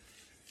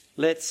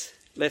Let's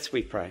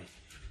we pray.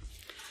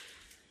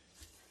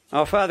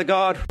 Oh, Father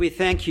God, we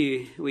thank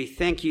you. We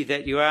thank you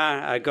that you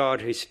are a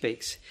God who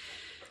speaks,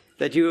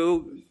 that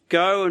you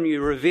go and you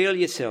reveal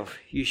yourself.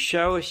 You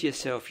show us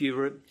yourself.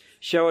 You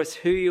show us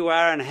who you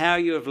are and how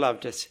you have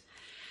loved us.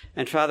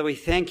 And Father, we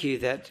thank you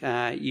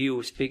that you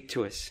will speak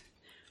to us.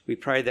 We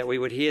pray that we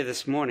would hear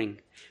this morning.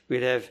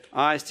 We'd have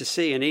eyes to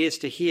see and ears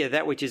to hear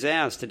that which is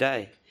ours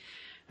today.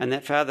 And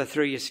that, Father,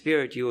 through your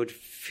Spirit, you would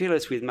fill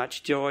us with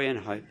much joy and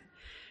hope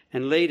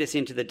and lead us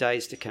into the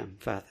days to come,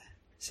 Father.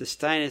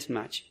 Sustain us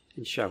much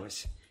and show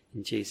us.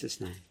 In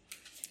Jesus' name,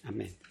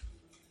 amen.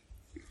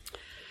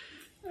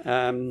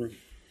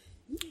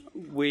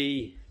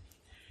 We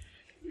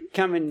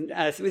come in,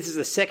 this is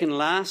the second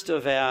last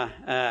of our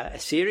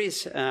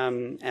series,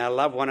 our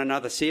Love One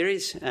Another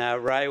series.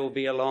 Ray will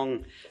be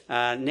along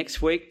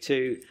next week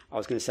to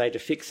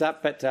fix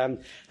up, but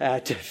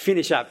to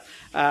finish up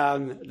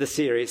the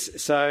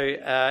series. So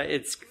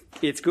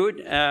it's good.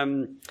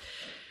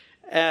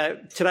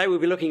 Today we'll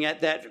be looking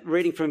at that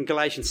reading from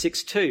Galatians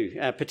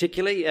 6:2,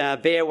 particularly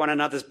bear one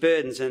another's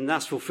burdens and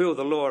thus fulfil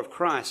the law of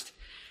Christ.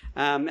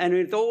 And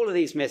with all of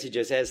these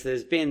messages, there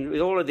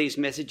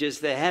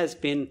has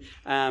been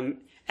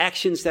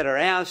actions that are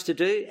ours to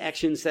do,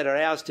 actions that are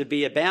ours to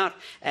be about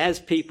as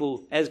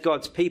people, as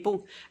God's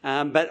people.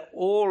 But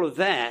all of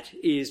that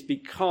is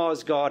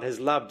because God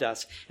has loved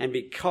us and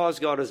because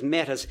God has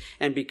met us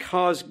and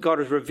because God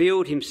has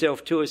revealed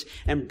himself to us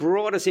and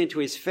brought us into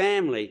his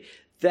family.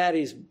 That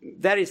is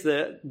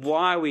the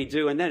why we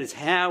do, and that is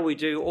how we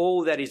do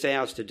all that is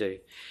ours to do.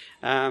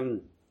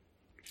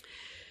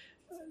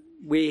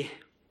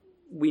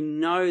 We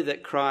know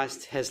that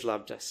Christ has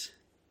loved us,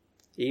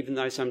 even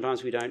though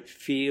sometimes we don't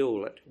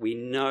feel it. We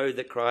know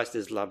that Christ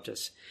has loved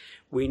us.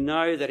 We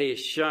know that he has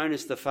shown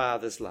us the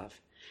Father's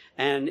love,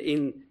 and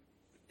he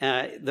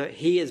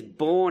has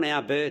borne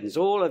our burdens,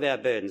 all of our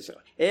burdens,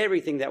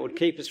 everything that would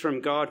keep us from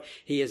God.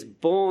 He has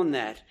borne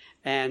that.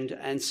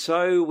 And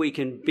so we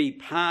can be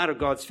part of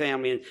God's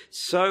family, and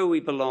so we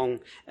belong.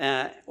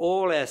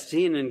 All our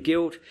sin and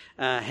guilt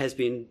has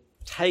been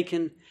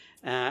taken,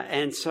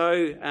 and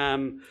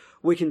so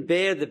we can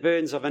bear the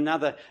burdens of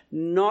another,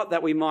 not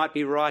that we might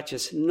be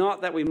righteous,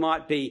 not that we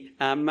might be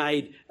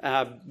made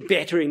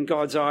better in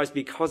God's eyes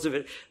because of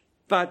it,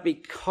 but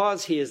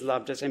because he has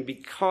loved us and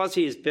because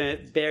he has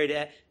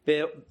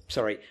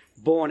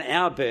borne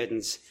our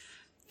burdens.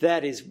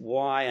 That is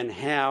why and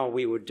how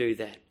we would do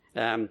that.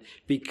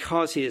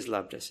 Because he has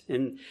loved us.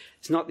 And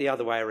it's not the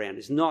other way around.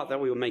 It's not that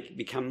we will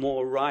become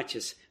more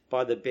righteous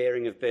by the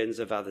bearing of burdens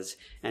of others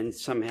and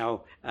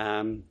somehow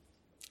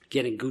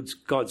getting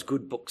God's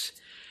good books.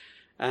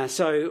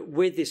 So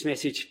with this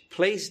message,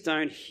 please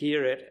don't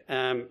hear it.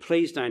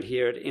 Please don't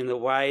hear it in the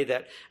way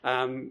that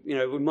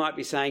we might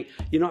be saying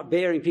you're not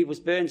bearing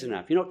people's burdens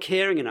enough. You're not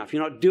caring enough.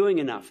 You're not doing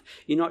enough.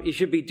 You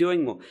should be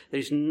doing more. That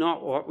is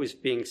not what was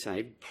being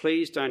said.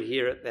 Please don't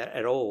hear it that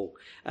at all.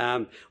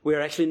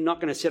 We're actually not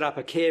going to set up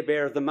a Care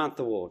Bear of the Month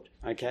award.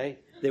 Okay,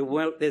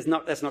 that's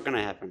not going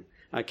to happen.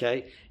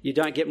 Okay, you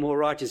don't get more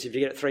righteous if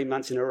you get it 3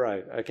 months in a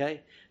row.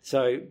 Okay,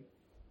 so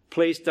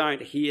please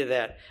don't hear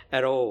that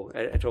at all.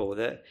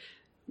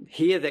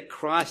 Hear that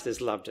Christ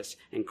has loved us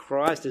and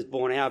Christ has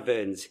borne our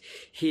burdens.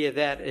 Hear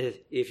that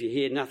if you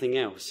hear nothing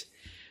else.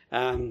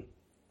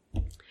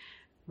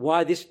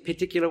 Why this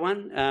particular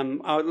one?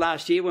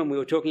 Last year when we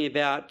were talking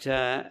about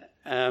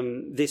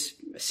this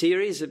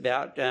series,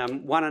 about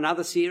One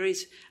Another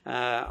series,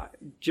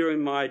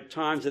 during my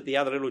times at the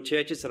other little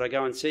churches that I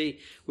go and see,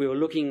 we were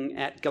looking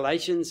at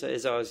Galatians.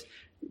 As I was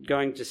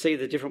going to see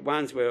the different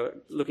ones, we were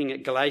looking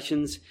at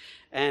Galatians.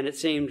 And it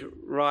seemed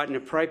right and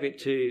appropriate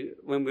to,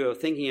 when we were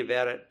thinking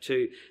about it,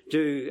 to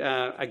do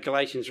a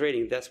Galatians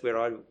reading. That's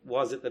where I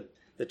was at the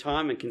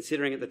time and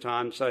considering at the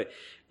time. So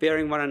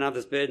bearing one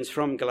another's burdens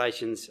from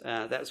Galatians,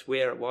 that's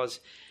where it was.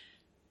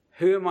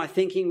 Who am I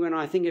thinking when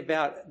I think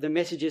about the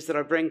messages that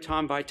I bring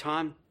time by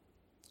time?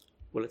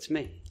 Well, it's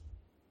me.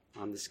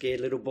 I'm the scared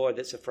little boy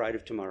that's afraid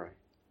of tomorrow.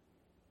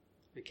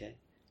 Okay?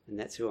 And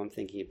that's who I'm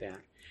thinking about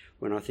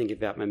when I think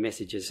about my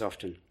messages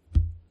often.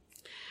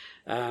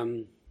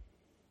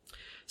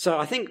 So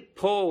I think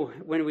Paul,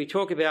 when we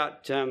talk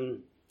about, I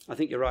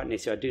think you're right,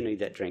 Nessie, I do need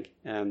that drink.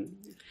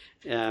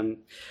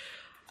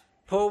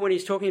 Paul, when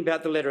he's talking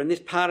about the letter, and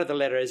this part of the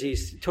letter, as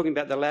he's talking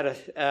about the latter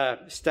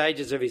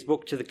stages of his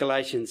book to the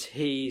Galatians,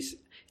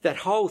 that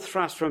whole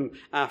thrust from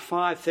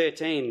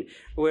 5:13,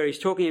 where he's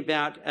talking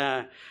about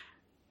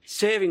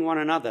serving one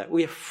another.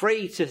 We are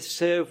free to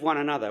serve one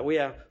another. We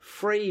are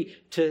free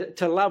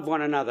to love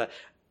one another.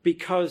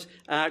 Because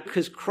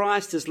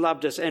Christ has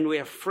loved us and we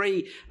are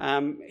free.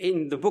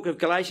 In the book of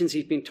Galatians,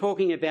 he's been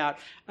talking about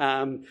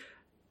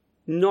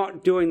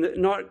not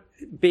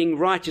being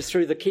righteous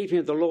through the keeping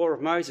of the law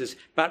of Moses,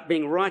 but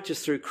being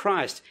righteous through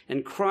Christ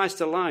and Christ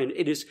alone.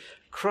 It is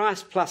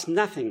Christ plus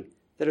nothing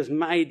that has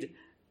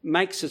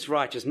makes us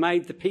righteous,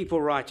 made the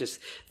people righteous.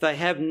 They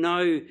have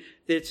the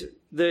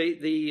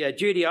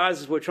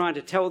Judaizers were trying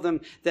to tell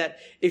them that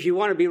if you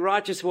want to be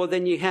righteous, well,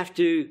 then you have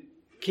to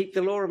keep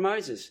the law of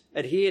Moses,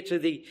 adhere to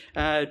the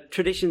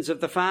traditions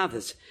of the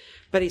fathers.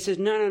 But he says,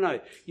 no,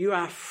 you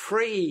are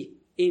free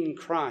in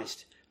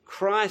Christ.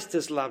 Christ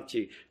has loved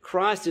you.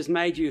 Christ has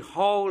made you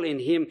whole in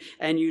him,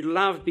 and you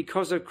love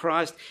because of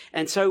Christ.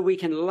 And so we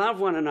can love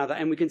one another,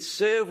 and we can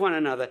serve one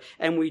another,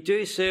 and we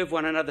do serve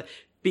one another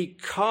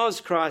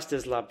because Christ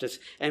has loved us,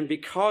 and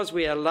because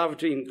we are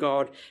loved in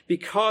God,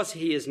 because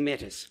he has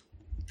met us.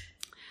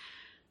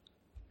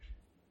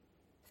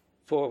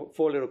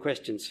 Four little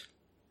questions.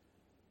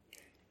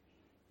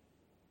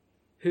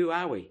 Who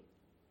are we?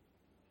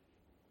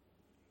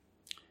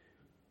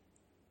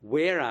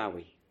 Where are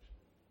we?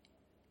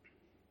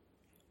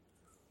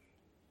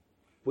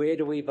 Where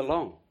do we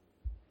belong?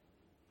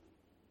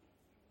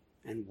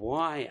 And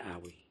why are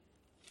we?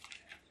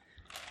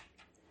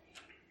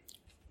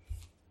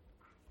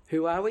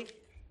 Who are we?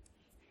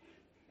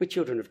 We're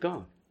children of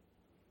God.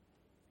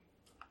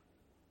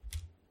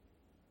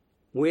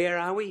 Where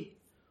are we?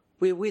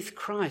 We're with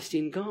Christ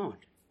in God.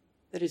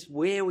 That is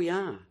where we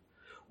are.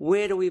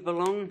 Where do we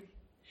belong?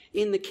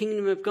 In the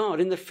kingdom of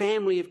God, in the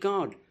family of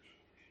God.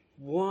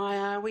 Why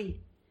are we?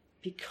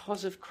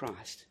 Because of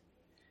Christ.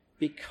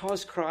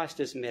 Because Christ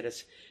has met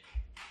us.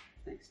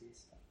 Thanks,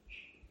 Liz.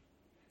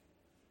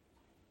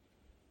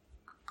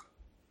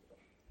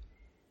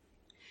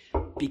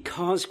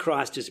 Because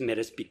Christ has met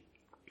us,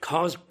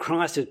 because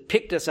Christ has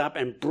picked us up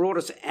and brought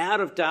us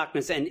out of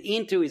darkness and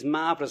into his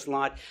marvellous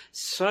light,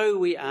 so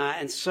we are,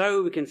 and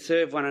so we can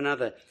serve one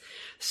another.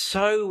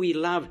 So we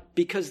love,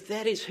 because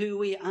that is who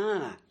we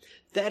are.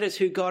 That is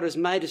who God has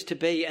made us to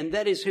be, and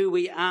that is who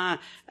we are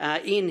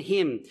in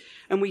him.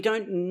 And we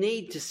don't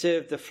need to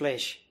serve the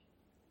flesh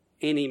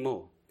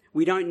anymore.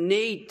 We don't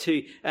need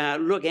to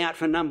look out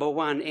for number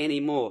one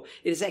anymore.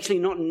 It is actually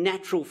not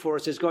natural for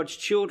us as God's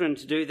children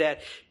to do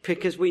that,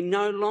 because we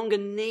no longer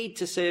need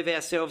to serve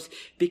ourselves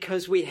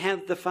because we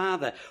have the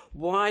Father.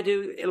 Why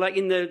do, like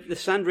in the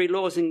sundry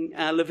laws in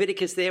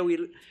Leviticus there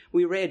we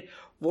read,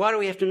 why do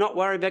we have to not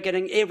worry about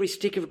getting every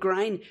stick of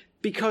grain?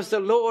 Because the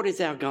Lord is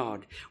our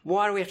God.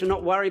 Why do we have to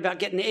not worry about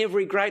getting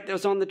every grape that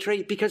was on the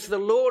tree? Because the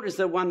Lord is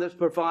the one that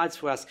provides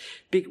for us.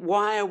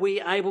 Why are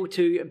we able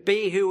to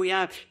be who we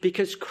are?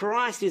 Because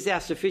Christ is our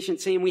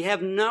sufficiency, and we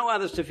have no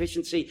other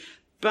sufficiency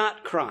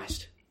but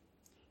Christ.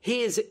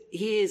 He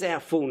is our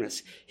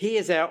fullness. He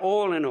is our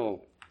all in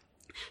all.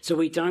 So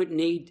we don't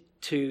need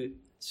to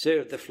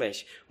serve the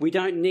flesh. We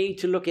don't need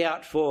to look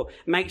out for,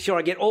 make sure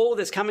I get all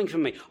that's coming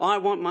from me. I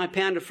want my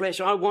pound of flesh.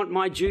 I want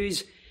my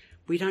Jews.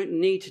 We don't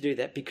need to do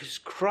that, because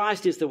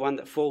Christ is the one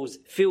that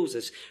fills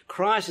us.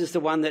 Christ is the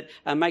one that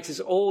makes us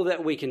all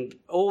that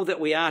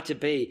we are to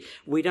be.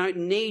 We don't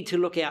need to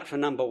look out for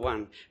number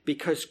one,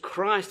 because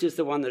Christ is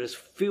the one that has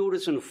filled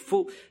us and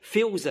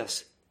fills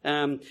us.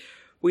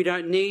 We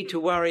don't need to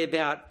worry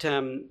about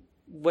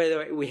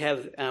whether we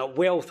have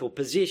wealth or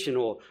position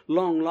or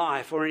long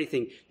life or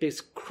anything,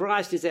 because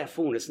Christ is our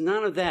fullness.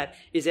 None of that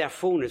is our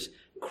fullness.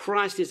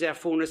 Christ is our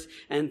fullness,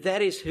 and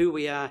that is who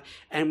we are,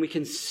 and we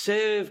can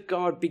serve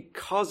God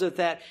because of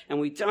that, and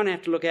we don't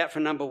have to look out for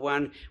number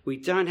one. We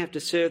don't have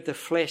to serve the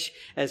flesh,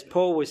 as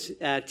Paul was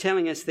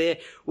telling us there.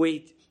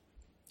 When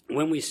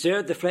we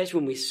serve the flesh,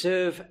 when we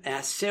serve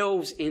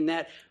ourselves in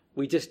that,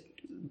 we just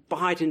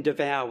bite and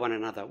devour one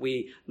another.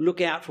 We look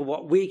out for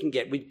what we can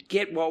get. We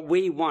get what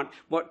we want,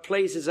 what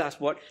pleases us,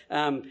 what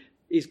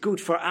is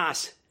good for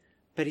us.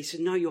 But he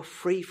said, no, you're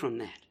free from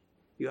that.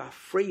 You are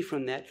free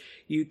from that.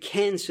 You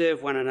can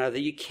serve one another.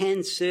 You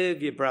can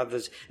serve your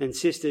brothers and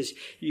sisters.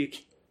 You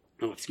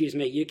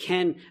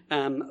can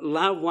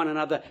love one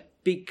another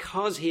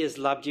because he has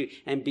loved you,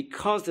 and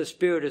because the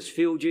Spirit has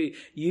filled you.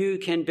 You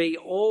can be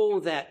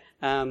all that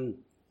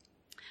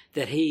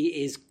that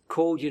he is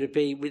called you to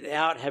be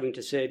without having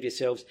to serve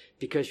yourselves,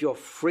 because you're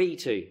free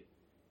to.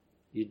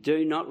 We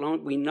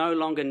no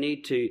longer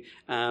need to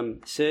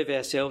serve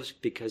ourselves,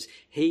 because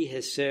he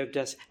has served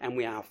us, and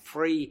we are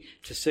free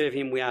to serve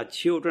him. We are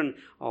children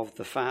of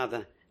the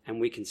Father,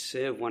 and we can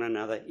serve one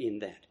another in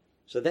that.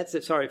 So that's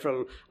it. Sorry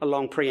for a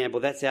long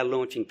preamble. That's our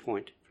launching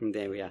point. From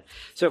there we are.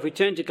 So if we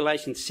turn to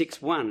Galatians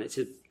 6:1, it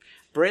says,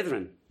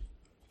 "Brethren,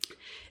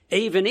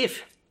 even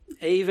if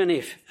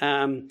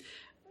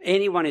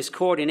anyone is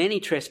caught in any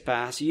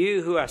trespass,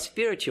 you who are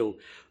spiritual,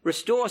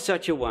 restore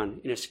such a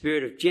one in a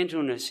spirit of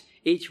gentleness,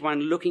 each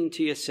one looking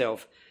to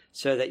yourself,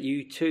 so that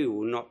you too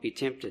will not be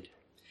tempted."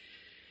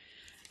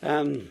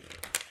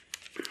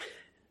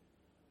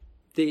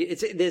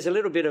 There's a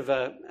little bit of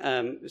that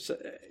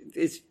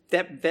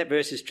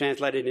verse is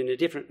translated in a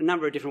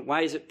number of different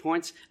ways at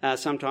points.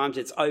 Sometimes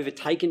it's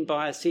overtaken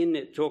by a sin.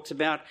 It talks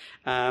about,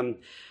 and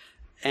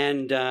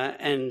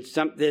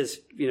there's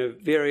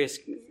various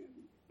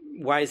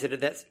ways that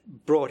that's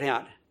brought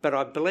out. But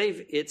I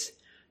believe it's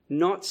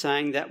not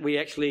saying that we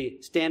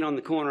actually stand on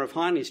the corner of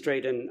Hindley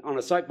Street and on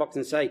a soapbox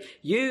and say,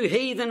 "You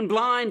heathen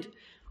blind."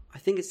 I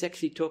think it's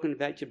actually talking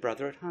about your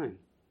brother at home.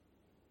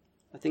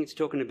 I think it's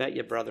talking about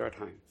your brother at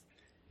home.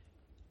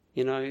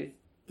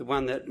 The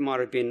one that might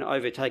have been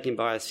overtaken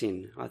by a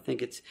sin. I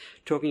think it's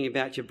talking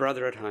about your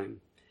brother at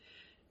home.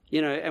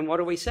 And what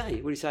do we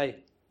say? We say,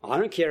 I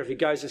don't care if he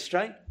goes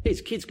astray.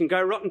 His kids can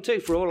go rotten too,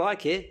 for all I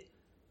care.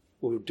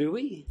 Well, do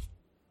we?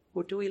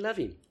 Or do we love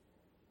him?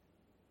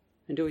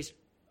 And do we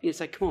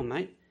say, come on,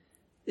 mate,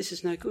 this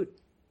is no good.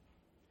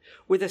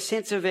 With a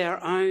sense of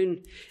our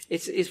own,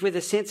 it's with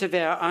a sense of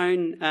our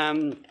own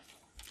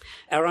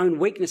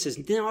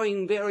weaknesses,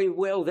 knowing very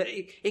well that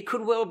it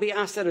could well be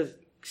us that have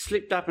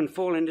slipped up and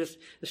fallen into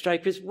astray,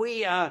 because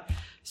we are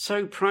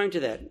so prone to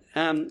that.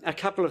 A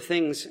couple of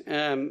things.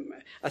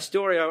 A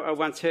story I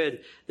once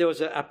heard, there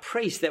was a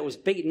priest that was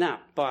beaten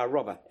up by a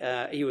robber.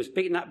 He was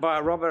beaten up by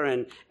a robber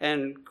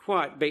and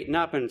quite beaten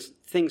up, and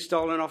things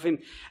stolen off him.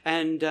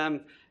 And,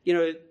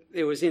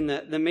 it was in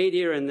the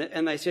media,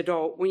 and they said,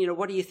 oh, well,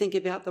 what do you think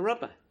about the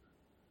robber?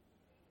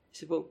 He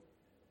said, well,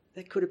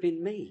 that could have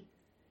been me.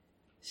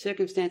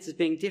 Circumstances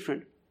being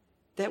different,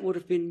 that would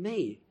have been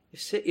me.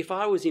 If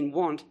I was in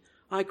want,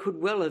 I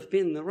could well have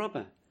been the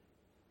robber.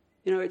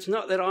 It's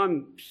not that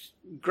I'm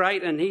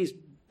great and he's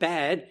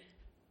bad.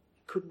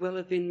 Could well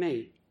have been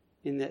me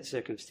in that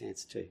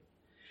circumstance too.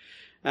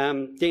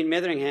 Dean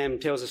Metheringham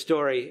tells a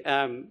story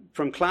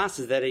from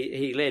classes that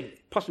he led,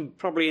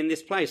 probably in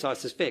this place, I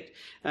suspect.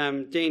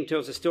 Dean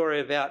tells a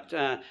story about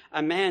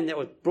a man that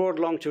was brought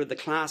along to the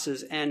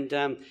classes,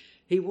 and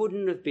he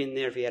wouldn't have been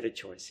there if he had a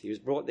choice. He was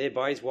brought there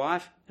by his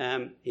wife.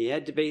 He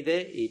had to be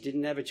there. He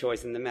didn't have a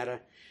choice in the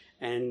matter.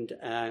 And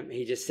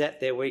he just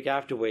sat there week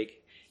after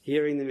week,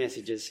 hearing the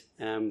messages,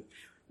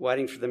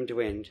 waiting for them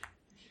to end.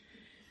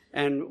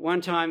 And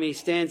one time he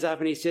stands up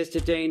and he says to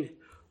Dean,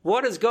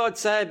 what does God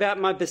say about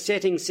my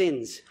besetting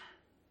sins?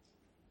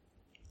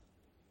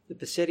 The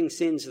besetting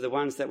sins are the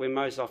ones that we're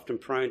most often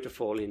prone to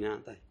fall in,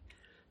 aren't they?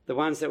 The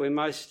ones that we're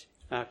most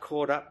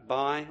caught up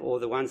by, or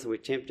the ones that we're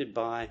tempted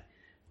by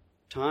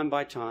time,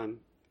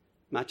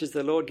 much as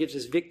the Lord gives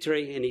us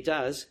victory, and he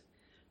does,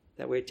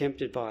 that we're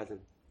tempted by them.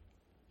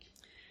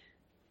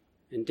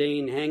 And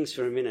Dean hangs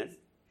for a minute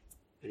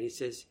and he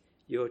says,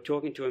 you're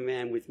talking to a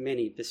man with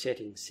many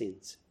besetting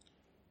sins.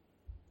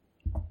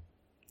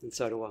 And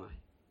so do I.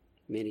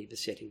 Many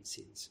besetting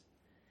sins.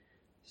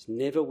 It's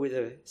never with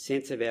a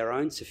sense of our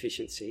own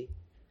sufficiency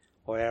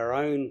or our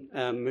own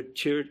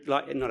maturity,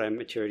 not our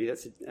maturity,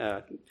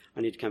 I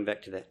need to come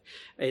back to that.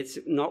 It's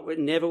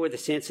never with a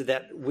sense of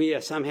that we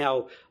are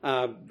somehow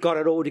got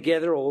it all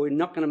together, or we're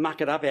not going to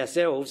muck it up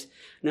ourselves.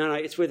 No,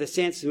 it's with a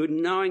sense of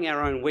knowing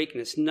our own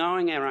weakness,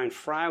 knowing our own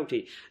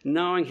frailty,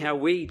 knowing how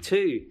we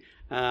too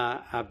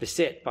are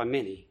beset by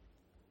many,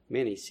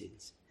 many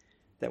sins,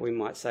 that we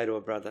might say to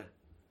a brother,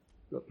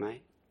 look,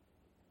 mate,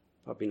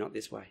 probably not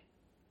this way.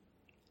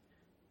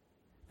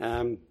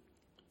 The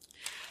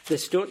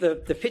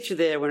picture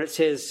there when it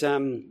says,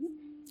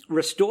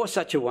 restore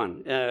such a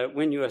one,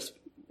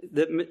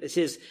 it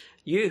says,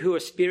 you who are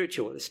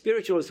spiritual. The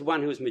spiritual is the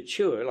one who is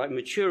mature, like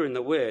mature in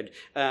the word.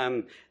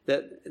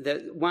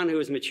 That one who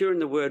is mature in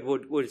the word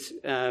would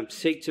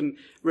seek to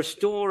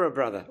restore a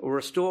brother or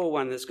restore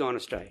one that's gone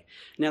astray.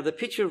 Now, the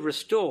picture of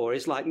restore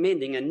is like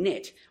mending a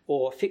net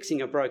or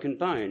fixing a broken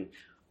bone.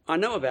 I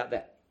know about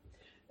that.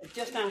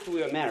 Just after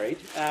we were married,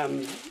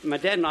 my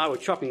dad and I were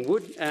chopping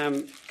wood,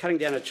 cutting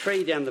down a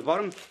tree down the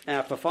bottom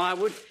for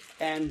firewood,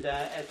 and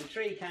as the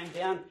tree came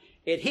down,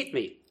 it hit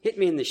me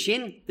in the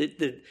shin.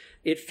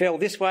 It fell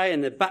this way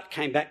and the butt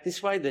came back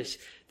this way.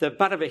 The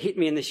butt of it hit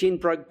me in the shin,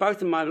 broke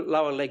both of my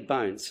lower leg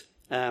bones.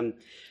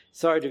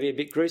 Sorry to be a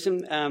bit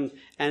gruesome.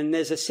 And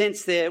there's a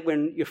sense there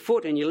when your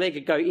foot and your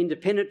leg go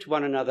independent to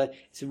one another.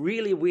 It's a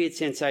really weird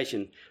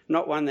sensation,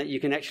 not one that you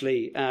can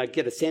actually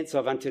get a sense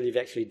of until you've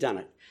actually done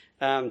it.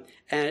 And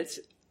it's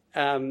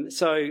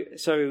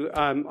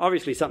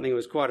obviously something that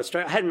was quite a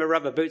stretch. I had my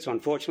rubber boots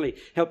on, fortunately,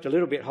 helped a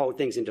little bit hold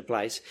things into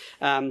place.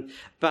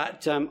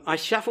 But I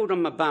shuffled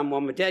on my bum while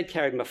my dad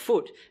carried my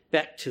foot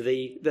back to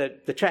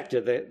the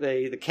tractor,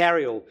 the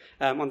carryall.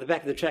 On the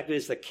back of the tractor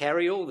is the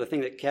carryall, the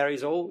thing that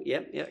carries all. Yeah,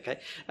 okay.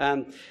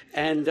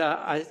 And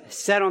I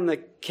sat on the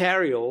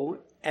carryall.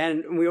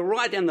 And we were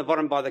right down the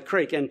bottom by the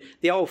creek, and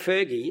the old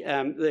Fergie,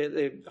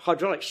 the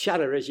hydraulics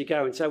shudder as you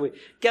go. And so we're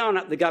going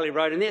up the gully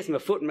road, and there's my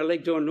foot and my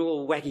leg doing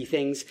all wacky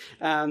things.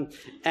 And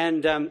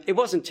it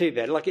wasn't too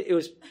bad. Like, it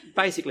was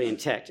basically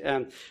intact.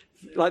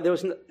 Like, there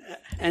was...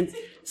 And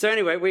so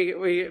anyway,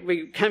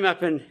 we came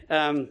up, and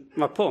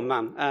my poor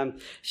mum,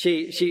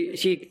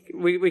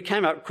 we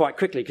came up quite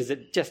quickly because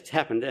it just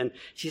happened. And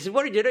she said,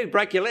 what did you do?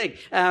 Break your leg?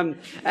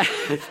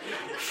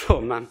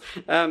 Poor mum.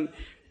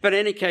 But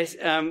in any case,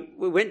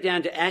 we went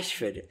down to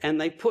Ashford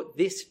and they put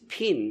this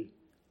pin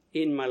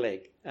in my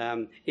leg.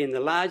 In the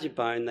larger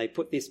bone, they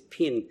put this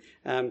pin.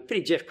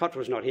 Pity Jeff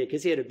Cottrell's not here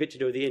because he had a bit to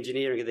do with the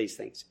engineering of these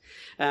things.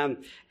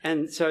 And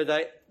so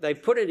they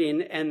put it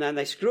in and then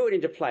they screw it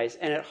into place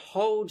and it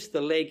holds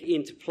the leg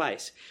into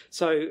place.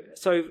 So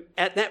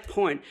at that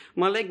point,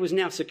 my leg was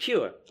now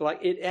secure. Like,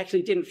 it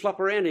actually didn't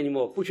flop around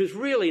anymore, which was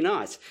really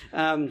nice.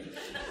 And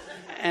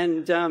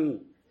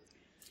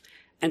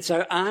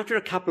so after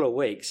a couple of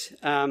weeks,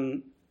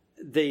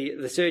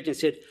 the surgeon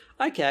said,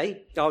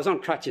 okay, I was on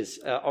crutches,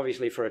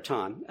 obviously, for a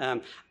time.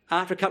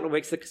 after a couple of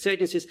weeks, the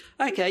surgeon says,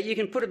 okay, you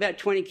can put about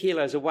 20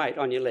 kilos of weight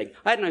on your leg.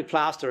 I had no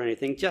plaster or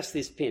anything, just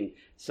this pin.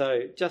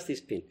 So just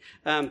this pin.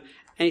 And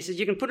he says,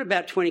 you can put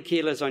about 20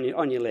 kilos on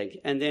your leg.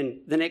 And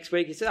then the next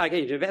week he said,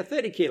 okay, you do about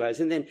 30 kilos.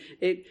 And then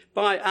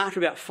after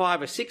about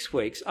 5 or 6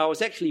 weeks, I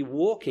was actually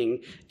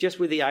walking just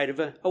with the aid of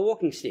a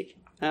walking stick.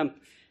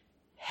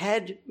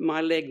 Had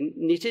my leg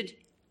knitted?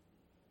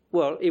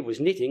 Well, it was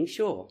knitting,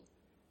 sure.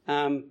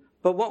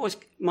 But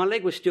my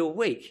leg was still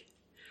weak.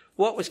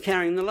 What was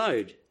carrying the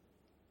load?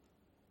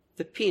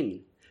 The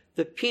pin.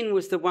 The pin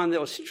was the one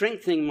that was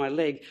strengthening my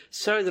leg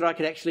so that I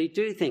could actually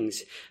do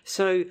things.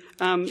 So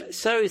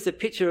is the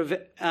picture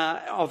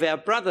of our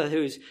brother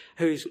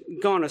who's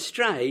gone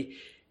astray.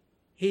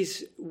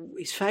 His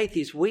faith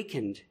is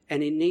weakened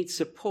and he needs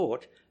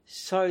support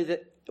so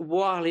that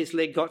while his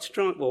leg got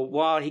strong, well,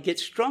 while he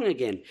gets strong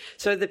again.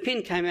 So the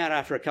pin came out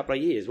after a couple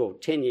of years, well,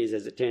 10 years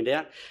as it turned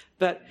out,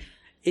 but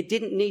it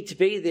didn't need to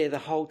be there the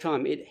whole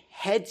time. It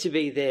had to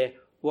be there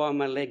while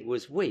my leg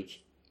was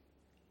weak.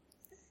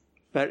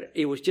 But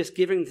it was just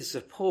giving the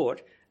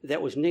support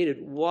that was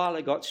needed while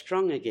it got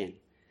strong again.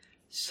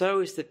 So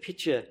is the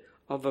picture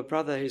of a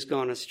brother who's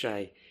gone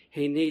astray.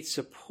 He needs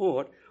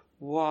support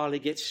while he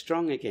gets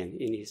strong again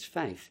in his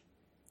faith.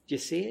 Do you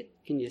see it?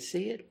 Can you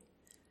see it?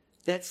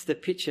 That's the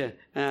picture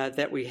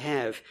that we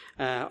have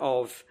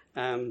of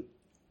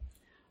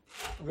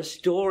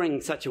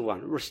restoring such a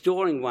one,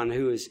 restoring one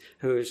who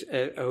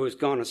has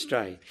gone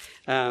astray.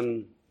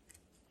 What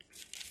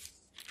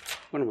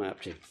am I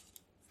up to?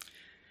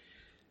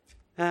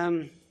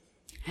 And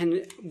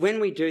when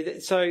we do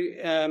that, so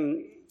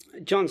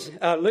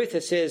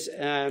Luther says,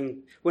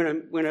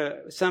 when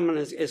someone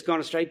has gone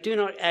astray, do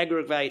not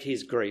aggravate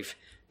his grief.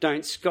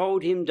 Don't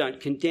scold him, don't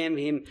condemn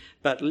him,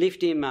 but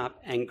lift him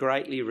up and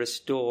gently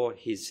restore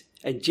his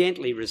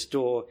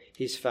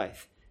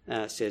faith,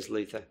 says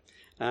Luther.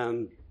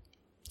 John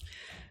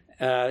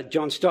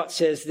Stott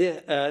says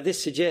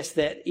this suggests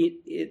that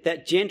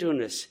that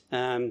gentleness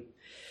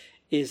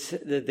is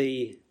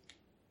the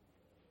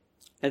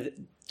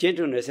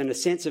gentleness and a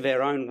sense of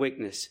our own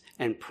weakness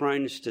and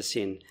proneness to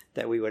sin,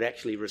 that we would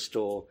actually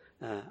restore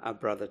our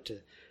brother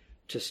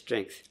to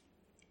strength.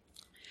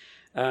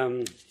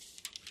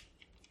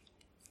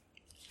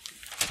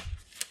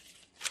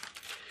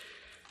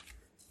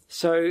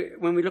 So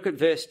when we look at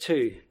verse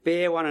 2,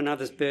 bear one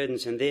another's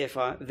burdens and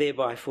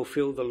thereby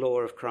fulfill the law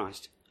of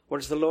Christ. What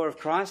is the law of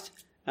Christ?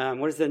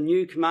 What is the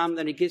new commandment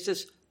that he gives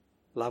us?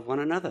 Love one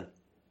another.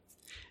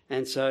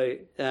 And so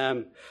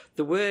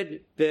the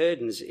word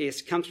burdens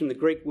comes from the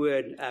Greek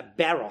word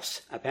baros,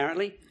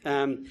 apparently.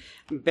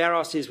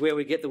 Baros is where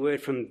we get the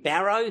word from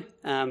barrow,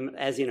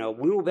 as in a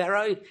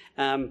wheelbarrow.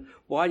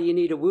 Why do you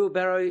need a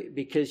wheelbarrow?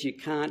 Because you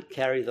can't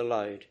carry the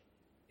load.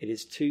 It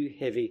is too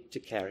heavy to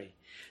carry.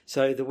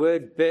 So the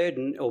word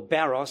burden or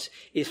baros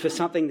is for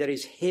something that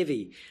is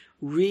heavy,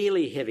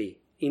 really heavy,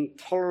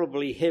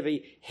 intolerably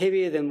heavy,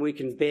 heavier than we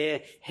can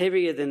bear,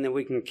 heavier than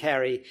we can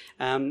carry.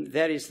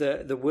 That is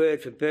the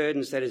word for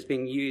burdens that is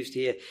being used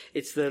here.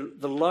 It's the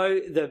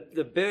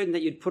burden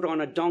that you'd put on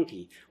a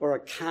donkey or a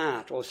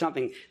cart or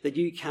something that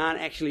we can't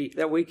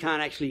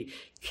actually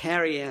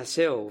carry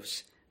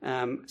ourselves.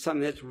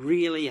 Something that's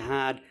really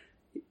hard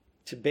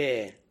to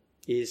bear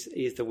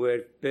is the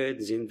word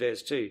burdens in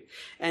verse 2,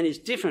 and is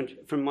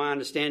different from my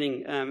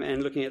understanding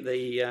and looking at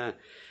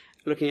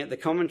the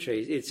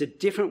commentaries. It's a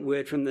different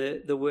word from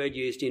the word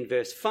used in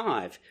verse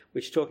 5,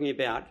 which is talking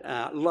about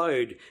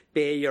load,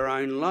 bear your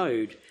own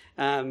load.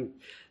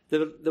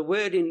 The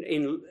word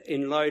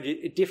in load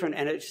is different,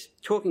 and it's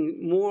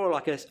talking more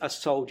like a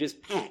soldier's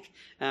pack.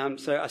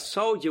 So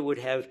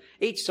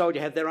each soldier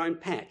have their own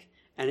pack,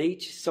 and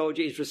each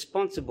soldier is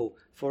responsible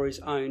for his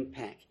own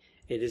pack.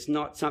 It is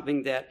not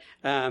something that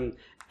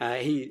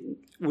he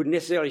would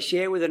necessarily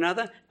share with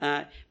another,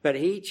 but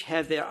each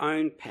have their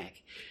own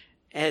pack,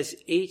 as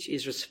each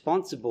is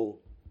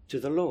responsible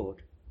to the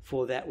Lord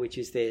for that which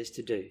is theirs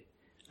to do.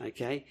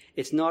 Okay?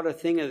 It's not a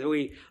thing that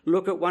we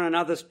look at one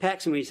another's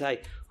packs and we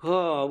say,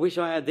 oh, I wish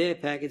I had their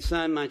pack, it's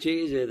so much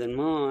easier than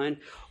mine.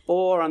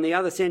 Or on the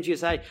other sense, you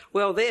say,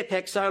 well, their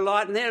pack's so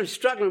light and they're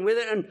struggling with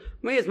it, and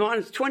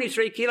mine's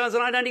 23 kilos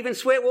and I don't even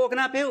sweat walking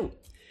uphill.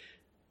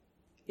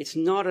 It's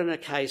not in a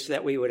case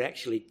that we would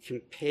actually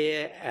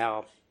compare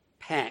our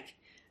pack,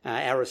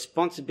 our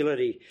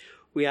responsibility.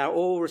 We are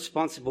all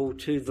responsible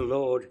to the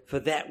Lord for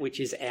that which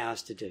is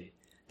ours to do,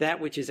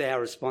 that which is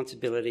our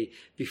responsibility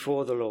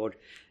before the Lord.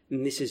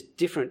 And this is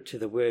different to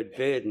the word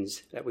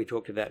burdens that we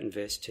talked about in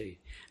verse 2.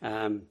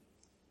 It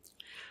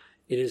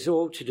is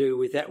all to do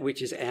with that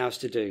which is ours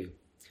to do.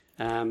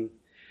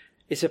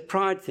 It's a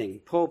pride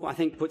thing. Paul, I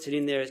think, puts it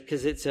in there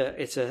because it's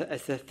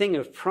a thing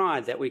of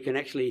pride that we can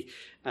actually...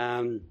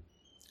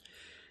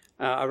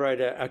 I wrote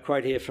a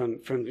quote here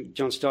from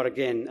John Stott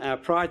again.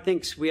 Pride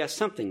thinks we are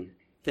something,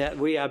 that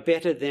we are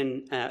better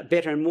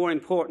and more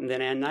important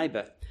than our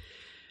neighbour.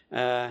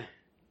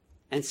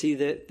 And see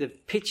the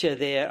picture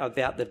there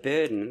about the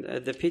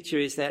burden. The picture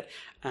is that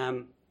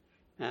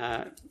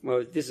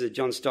this is a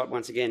John Stott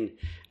once again.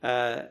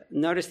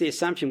 Notice the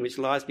assumption which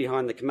lies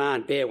behind the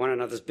command, bear one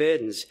another's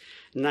burdens,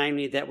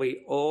 namely that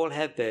we all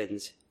have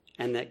burdens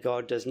and that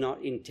God does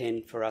not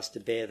intend for us to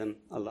bear them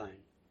alone.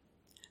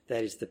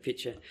 That is the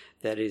picture.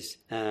 That is...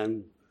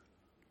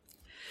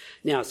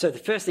 Now, so the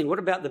first thing, what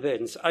about the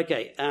burdens?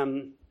 Okay,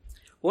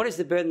 what is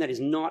the burden that is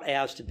not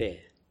ours to bear?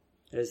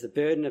 It is the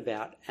burden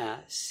about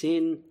our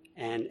sin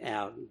and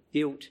our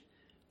guilt.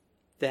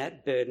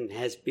 That burden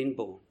has been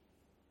borne,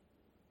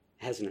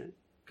 hasn't it?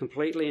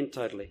 Completely and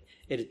totally.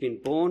 It has been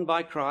borne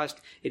by Christ.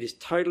 It is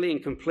totally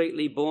and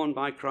completely borne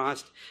by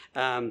Christ,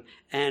 and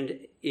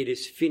it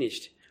is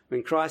finished.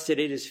 When Christ said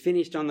it is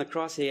finished on the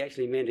cross, he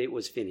actually meant it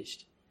was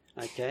finished.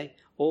 Okay?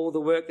 All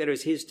the work that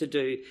is his to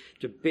do,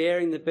 to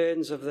bearing the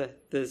burdens of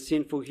the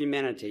sinful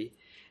humanity,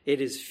 it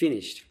is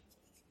finished.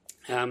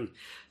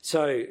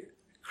 So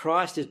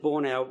Christ has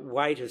borne our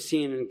weight of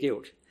sin and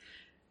guilt.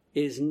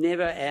 It is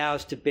never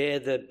ours to bear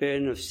the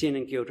burden of sin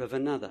and guilt of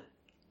another.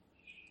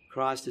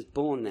 Christ has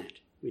borne that.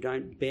 We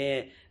don't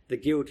bear the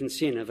guilt and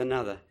sin of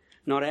another,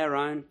 not our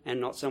own and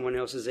not someone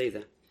else's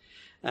either.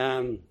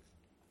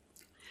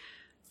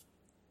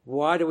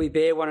 Why do we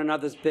bear one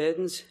another's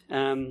burdens?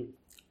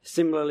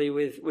 Similarly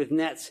with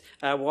Nats,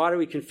 why do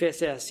we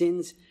confess our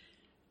sins?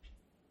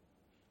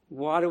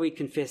 Why do we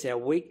confess our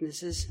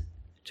weaknesses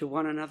to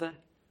one another?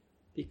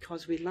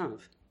 Because we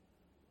love.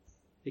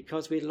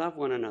 Because we love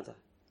one another.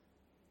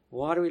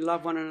 Why do we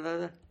love one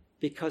another?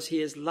 Because he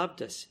has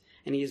loved us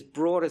and he has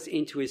brought us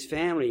into his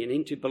family and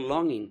into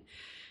belonging.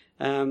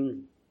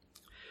 Paul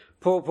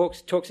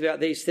talks about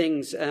these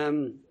things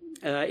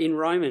in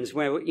Romans,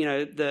 where,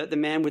 the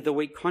man with the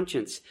weak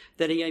conscience,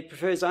 that he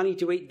prefers only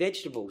to eat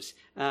vegetables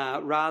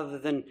rather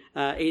than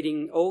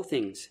eating all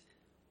things.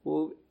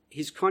 Well,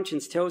 his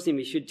conscience tells him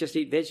he should just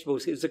eat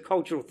vegetables. It's a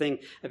cultural thing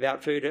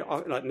about food,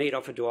 like meat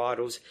offered to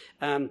idols.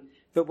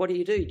 But what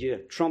do? Do you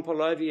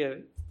trample over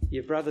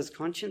your brother's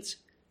conscience?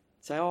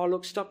 Say, oh,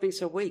 look, stop being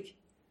so weak.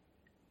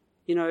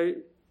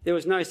 There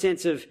was no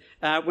sense of,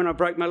 when I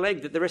broke my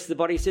leg, that the rest of the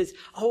body says,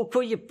 oh,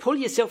 pull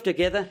yourself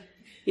together.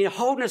 You're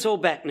holding us all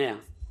back now.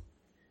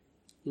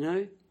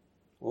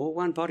 All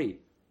one body.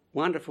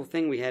 Wonderful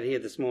thing we had here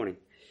this morning.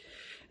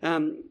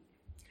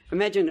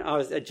 Imagine,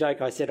 a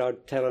joke I said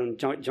I'd tell on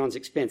John's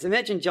expense.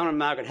 Imagine John and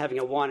Margaret having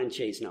a wine and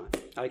cheese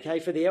night, okay,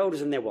 for the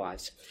elders and their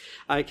wives.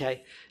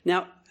 Okay,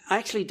 now, I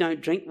actually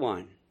don't drink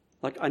wine.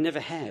 Like, I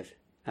never have.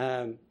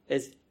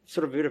 It's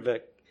sort of a bit of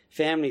a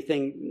family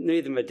thing.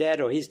 Neither my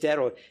dad or his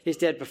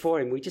dad before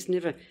him. We just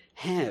never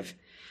have.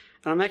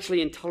 And I'm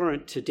actually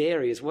intolerant to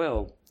dairy as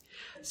well.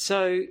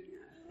 So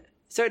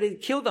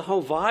it'd kill the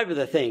whole vibe of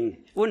the thing,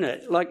 wouldn't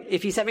it? Like,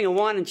 if he's having a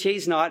wine and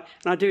cheese night,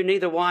 and I do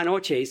neither wine or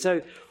cheese,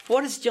 so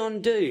what does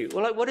John do?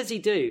 Well, what does he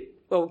do?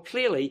 Well,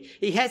 clearly,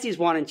 he has his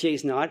wine and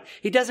cheese night.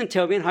 He doesn't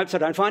tell me and hopes I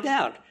don't find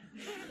out.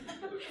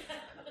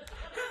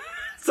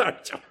 Sorry,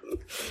 John.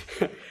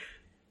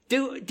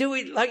 Do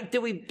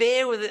we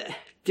bear with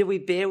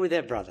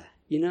our brother?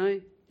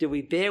 Do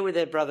we bear with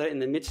our brother in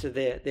the midst of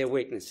their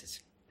weaknesses?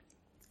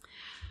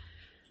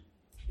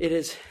 It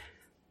is...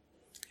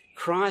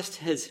 Christ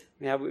has...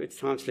 Now, it's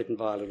time slipping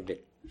by a little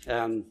bit.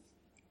 The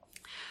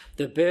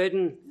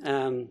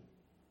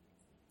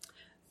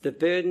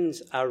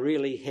burdens are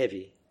really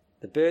heavy.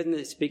 The burden that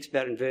it speaks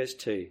about in verse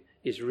 2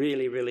 is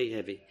really, really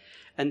heavy.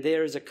 And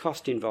there is a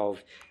cost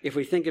involved. If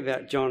we think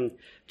about John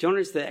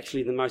is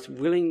actually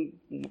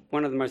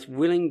one of the most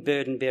willing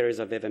burden bearers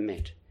I've ever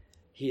met.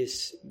 He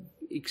is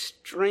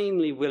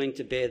extremely willing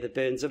to bear the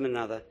burdens of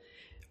another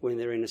when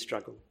they're in a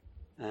struggle.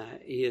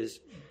 He is,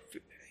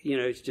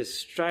 just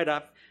straight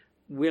up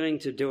willing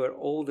to do it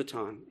all the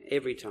time,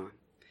 every time.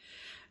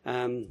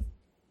 And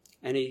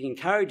he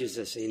encourages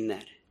us in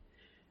that.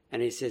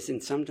 And he says,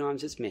 and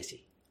sometimes it's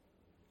messy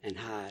and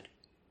hard.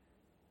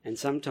 And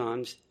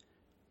sometimes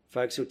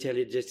folks will tell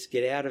you to just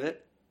get out of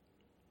it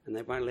and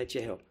they won't let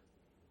you help.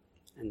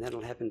 And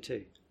that'll happen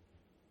too.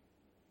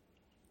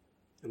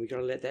 And we've got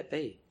to let that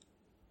be.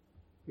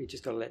 We've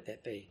just got to let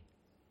that be.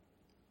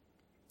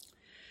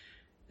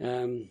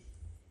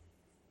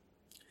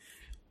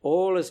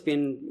 All has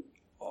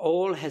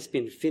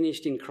been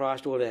finished in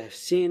Christ. All our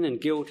sin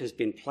and guilt has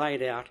been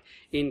played out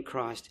in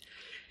Christ.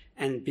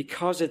 And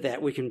because of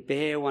that, we can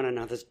bear one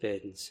another's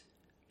burdens.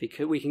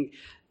 Because we can,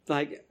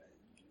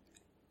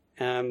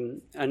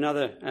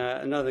 another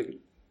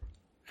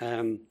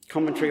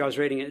commentary I was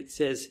reading, it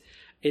says,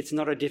 it's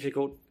not a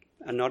difficult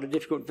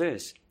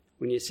verse.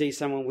 When you see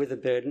someone with a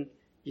burden,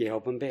 you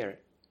help them bear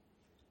it.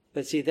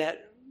 But see,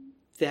 that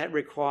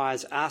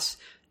requires us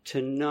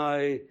to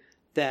know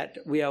that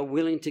we are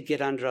willing to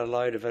get under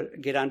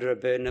a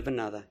burden of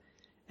another,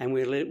 and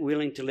we're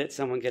willing to let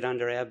someone get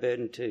under our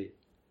burden too.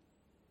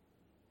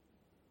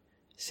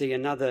 See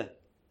another's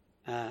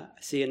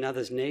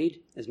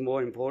need as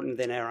more important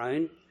than our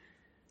own,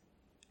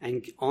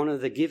 and honour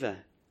the giver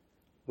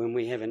when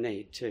we have a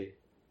need too.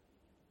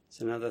 It's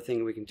another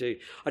thing we can do.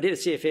 I did a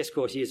CFS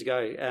course years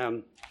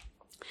ago,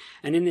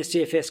 and in this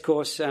CFS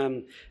course,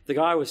 the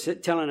guy was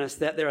telling us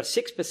that there are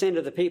 6%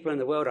 of the people in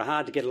the world are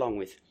hard to get along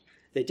with.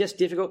 They're just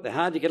difficult. They're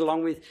hard to get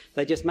along with.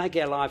 They just make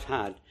our life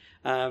hard.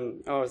 I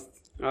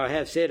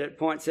have said at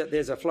points that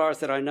there's a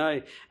florist that I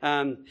know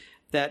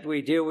that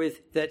we deal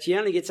with, that she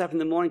only gets up in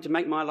the morning to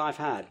make my life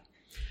hard.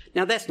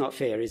 Now, that's not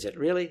fair, is it,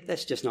 really?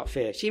 That's just not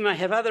fair. She may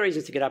have other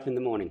reasons to get up in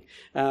the morning.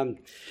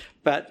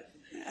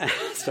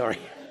 Sorry.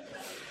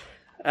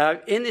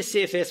 In this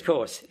CFS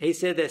course, he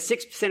said that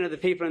 6% of the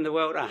people in the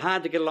world are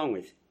hard to get along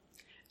with.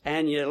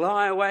 And you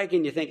lie awake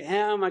and you think,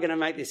 how am I going to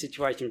make this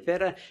situation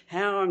better?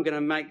 How am I going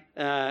to make,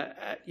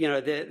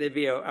 there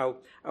be a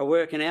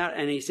working out?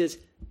 And he says,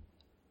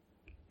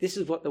 this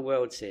is what the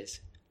world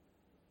says.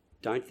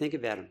 Don't think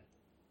about them.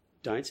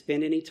 Don't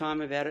spend any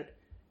time about it.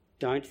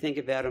 Don't think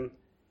about them.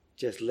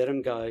 Just let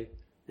them go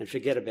and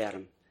forget about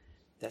them.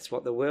 That's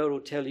what the world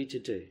will tell you to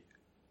do.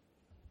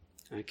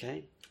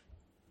 Okay?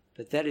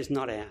 But that is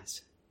not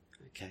ours.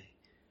 Okay?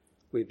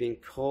 We've been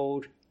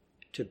called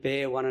to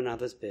bear one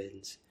another's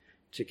burdens,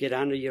 to get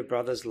under your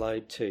brother's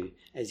load too,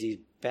 as he's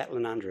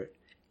battling under it.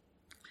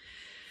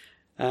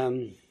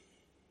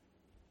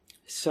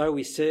 So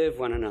we serve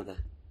one another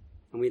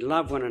and we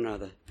love one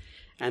another,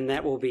 and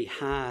that will be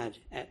hard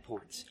at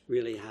points,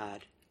 really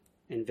hard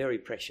and very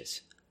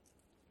precious.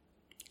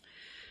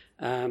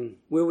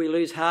 Will we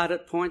lose heart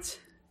at points?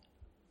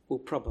 Well,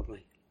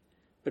 probably.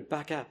 But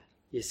buck up.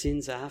 Your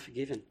sins are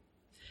forgiven.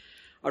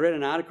 I read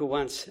an article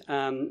once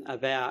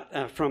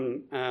about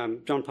from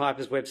John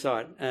Piper's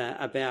website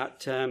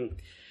about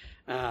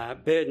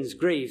burdens,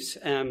 griefs,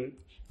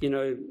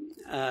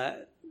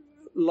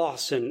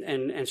 loss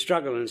and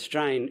struggle and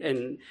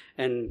strain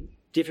and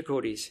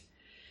difficulties.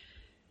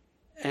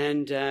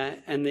 And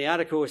the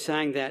article was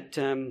saying that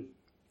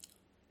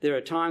there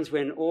are times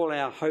when all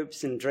our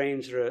hopes and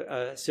dreams are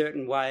a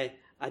certain way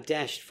are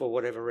dashed for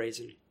whatever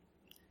reason.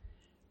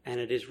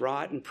 And it is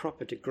right and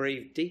proper to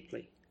grieve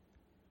deeply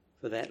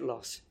for that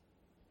loss.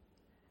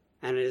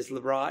 And it is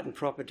right and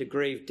proper to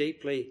grieve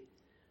deeply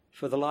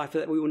for the life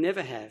that we will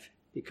never have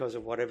because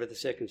of whatever the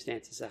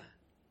circumstances are.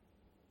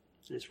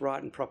 And it's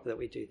right and proper that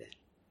we do that.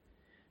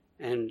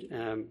 And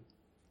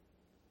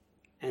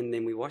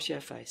then we wash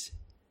our face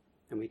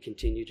and we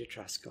continue to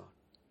trust God,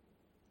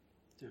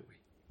 don't we?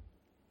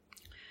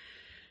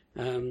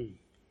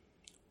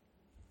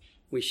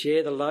 We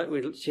share the load,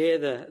 we share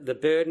the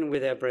burden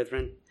with our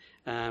brethren.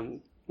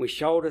 We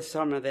shoulder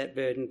some of that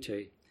burden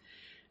too.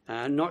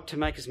 Not to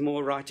make us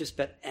more righteous,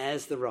 but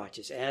as the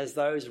righteous, as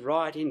those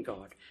right in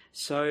God.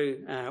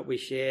 So we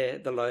share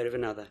the load of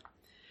another.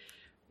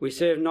 We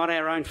serve not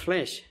our own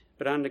flesh,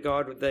 but under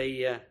God with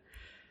the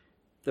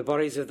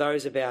bodies of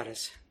those about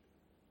us.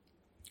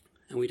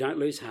 And we don't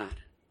lose heart.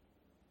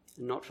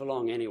 Not for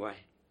long anyway.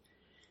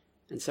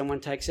 And someone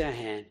takes our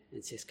hand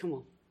and says, come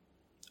on,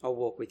 I'll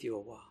walk with you a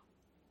while.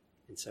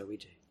 And so we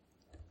do.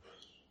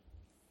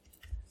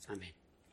 Amen.